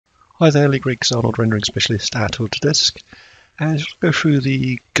Hi there, Lee Griggs, Arnold rendering specialist at Autodesk, and just go through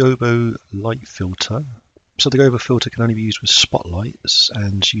the Gobo light filter. So the Gobo filter can only be used with spotlights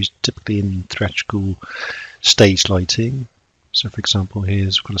and is used typically in theatrical stage lighting. So for example,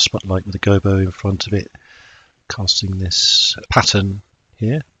 here's we've got a spotlight with a Gobo in front of it, casting this pattern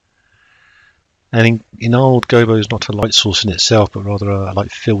here. And in Arnold, Gobo is not a light source in itself, but rather a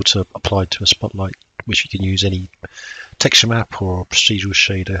light filter applied to a spotlight, which you can use any texture map or procedural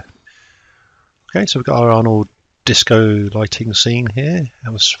shader. Okay, so we've got our Arnold disco lighting scene here.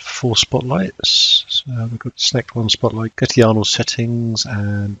 That was 4 spotlights. So we've got select one spotlight, go to the Arnold settings,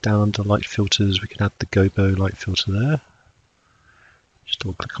 and down under light filters we can add the Gobo light filter there. Just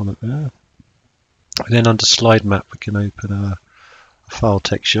double click on it there. And then under slide map we can open a file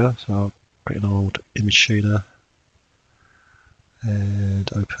texture. So I'll create an old image shader and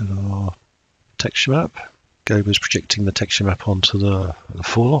open our texture map. Gobo is projecting the texture map onto the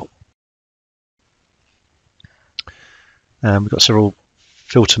forelock. And we've got several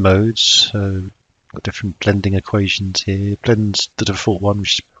filter modes, so we've got different blending equations here. Blend's the default one,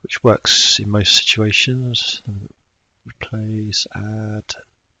 which works in most situations. Replace, add,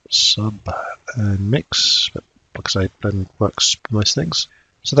 sub, and mix. But like I say, blend works for most things.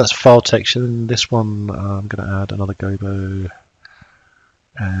 So that's file texture. And this one, I'm going to add another Gobo,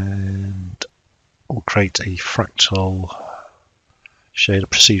 and we'll create a fractal shader,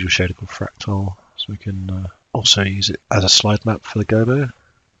 procedural shader called fractal, so we can also use it as a slide map for the Gobo.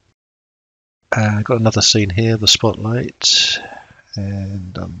 I've got another scene here, the spotlight,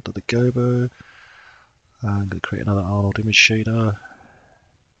 and under the Gobo I'm going to create another Arnold image shader,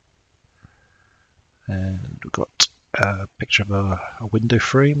 and we've got a picture of a window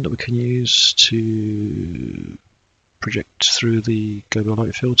frame that we can use to project through the Gobo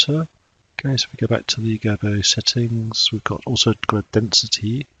light filter. Okay, so if we go back to the Gobo settings, we've also got a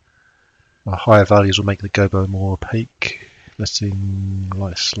density. Our higher values will make the Gobo more opaque, letting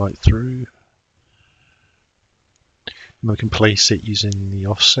light slide through. And we can place it using the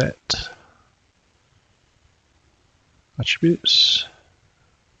offset attributes,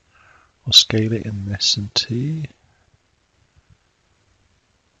 or scale it in S and T. Get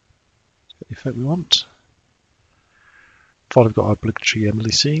the effect we want. Finally, we've got our obligatory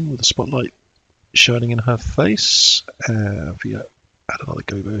Emily scene with the spotlight shining in her face. We add another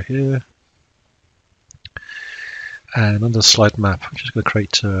Gobo here. And under the slide map, I'm just going to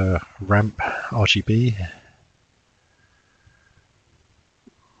create a ramp RGB.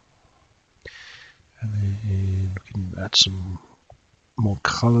 And then we can add some more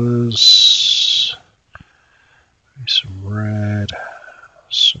colours. Maybe some red,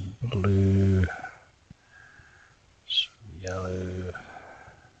 some blue, some yellow.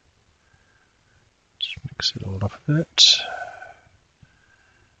 Just mix it all up a bit.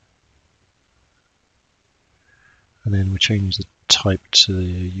 And then we change the type to the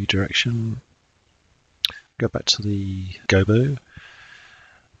U direction. Go back to the Gobo,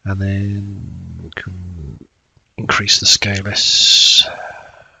 and then we can increase the scale S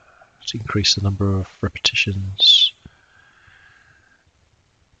to increase the number of repetitions.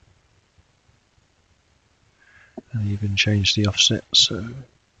 And even change the offset so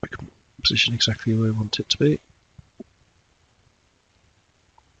we can position exactly where we want it to be.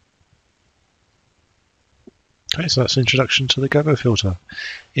 Okay, so that's an introduction to the Gobo filter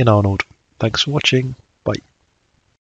in Arnold. Thanks for watching.